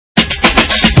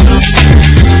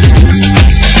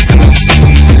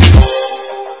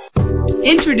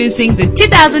Introducing the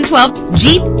 2012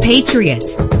 Jeep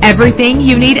Patriot. Everything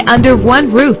you need under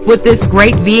one roof with this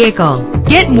great vehicle.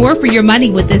 Get more for your money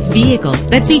with this vehicle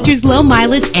that features low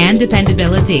mileage and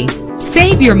dependability.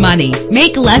 Save your money.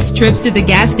 Make less trips to the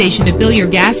gas station to fill your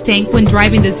gas tank when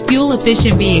driving this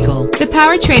fuel-efficient vehicle. The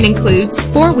powertrain includes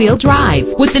four-wheel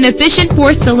drive with an efficient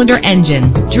four-cylinder engine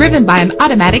driven by an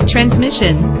automatic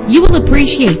transmission. You will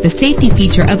appreciate the safety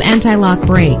feature of anti-lock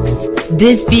brakes.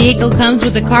 This vehicle comes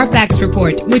with a Carfax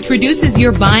report, which reduces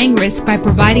your buying risk by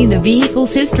providing the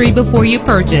vehicle's history before you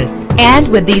purchase. And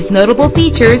with these notable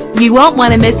features, you won't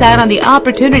want to miss out on the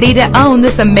opportunity to own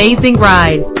this amazing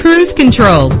ride. Cruise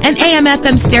control, an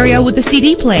AM/FM stereo with a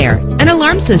CD player, an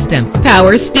alarm system,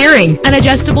 power steering, an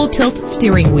adjustable tilt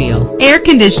steering wheel, air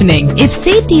conditioning. If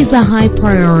safety is a high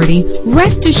priority,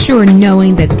 rest assured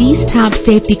knowing that these top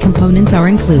safety components are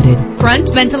included.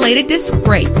 Front ventilated disc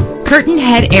brakes, curtain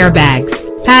head airbags,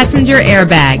 passenger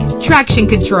airbag, traction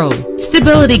control,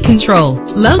 stability control,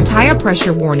 low tire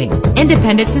pressure warning,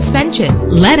 independent suspension.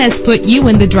 Let us put you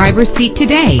in the driver's seat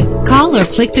today. Call or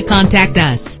click to contact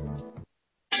us.